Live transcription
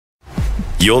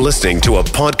You're listening to a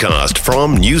podcast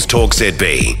from News Talk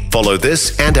ZB. Follow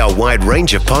this and our wide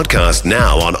range of podcasts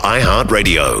now on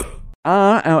iHeartRadio.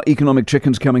 Are our economic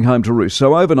chickens coming home to roost?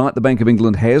 So overnight, the Bank of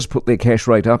England has put their cash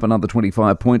rate up another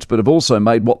 25 points, but have also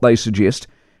made what they suggest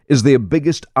is their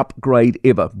biggest upgrade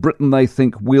ever. Britain, they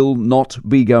think, will not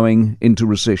be going into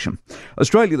recession.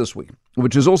 Australia this week,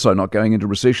 which is also not going into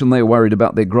recession, they are worried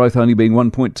about their growth only being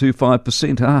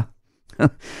 1.25%.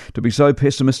 To be so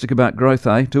pessimistic about growth,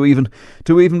 To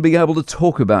even be able to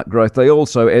talk about growth. They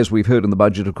also, as we've heard in the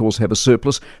budget, of course, have a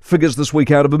surplus. Figures this week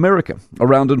out of America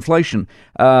around inflation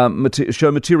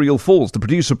show material falls. The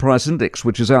Producer Price Index,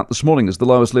 which is out this morning, is the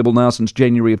lowest level now since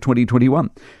January of 2021.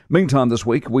 Meantime, this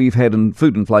week, we've had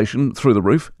food inflation through the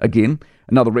roof again.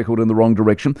 Another record in the wrong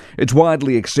direction. It's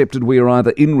widely accepted we are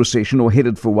either in recession or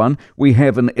headed for one. We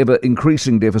have an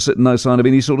ever-increasing deficit and no sign of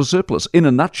any sort of surplus. In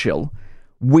a nutshell,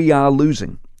 we are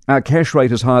losing. Our cash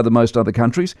rate is higher than most other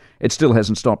countries. It still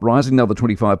hasn't stopped rising. Another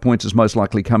 25 points is most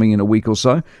likely coming in a week or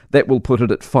so. That will put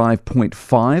it at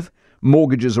 5.5.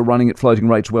 Mortgages are running at floating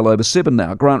rates well over 7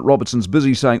 now. Grant Robertson's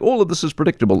busy saying all of this is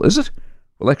predictable, is it?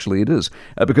 Well, actually it is,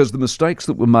 because the mistakes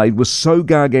that were made were so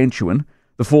gargantuan,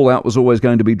 the fallout was always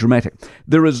going to be dramatic.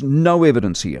 There is no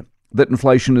evidence here that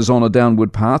inflation is on a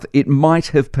downward path. It might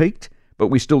have peaked, but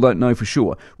we still don't know for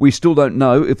sure. We still don't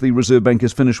know if the Reserve Bank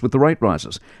is finished with the rate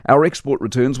rises. Our export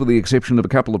returns, with the exception of a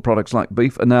couple of products like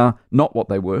beef, are now not what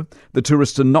they were. The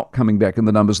tourists are not coming back in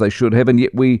the numbers they should have, and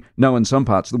yet we know in some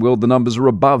parts of the world the numbers are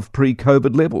above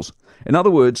pre-COVID levels. In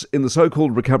other words, in the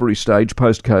so-called recovery stage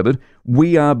post-COVID,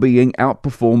 we are being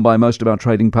outperformed by most of our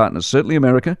trading partners, certainly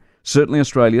America, certainly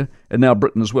Australia, and now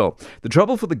Britain as well. The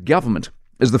trouble for the government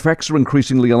is the facts are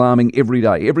increasingly alarming every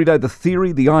day. Every day the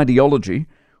theory, the ideology,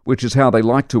 which is how they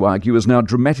like to argue, is now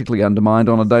dramatically undermined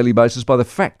on a daily basis by the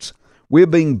facts. We're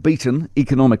being beaten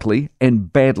economically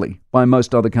and badly by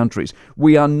most other countries.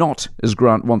 We are not, as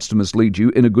Grant wants to mislead you,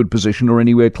 in a good position or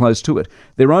anywhere close to it.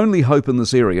 Their only hope in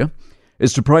this area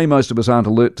is to pray most of us aren't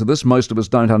alert to this, most of us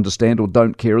don't understand or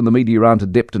don't care, and the media aren't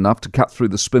adept enough to cut through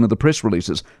the spin of the press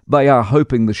releases. They are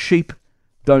hoping the sheep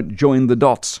don't join the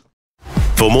dots.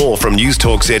 For more from News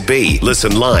Talk ZB,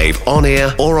 listen live, on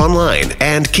air or online,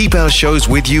 and keep our shows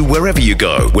with you wherever you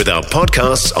go with our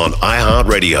podcasts on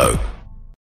iHeartRadio.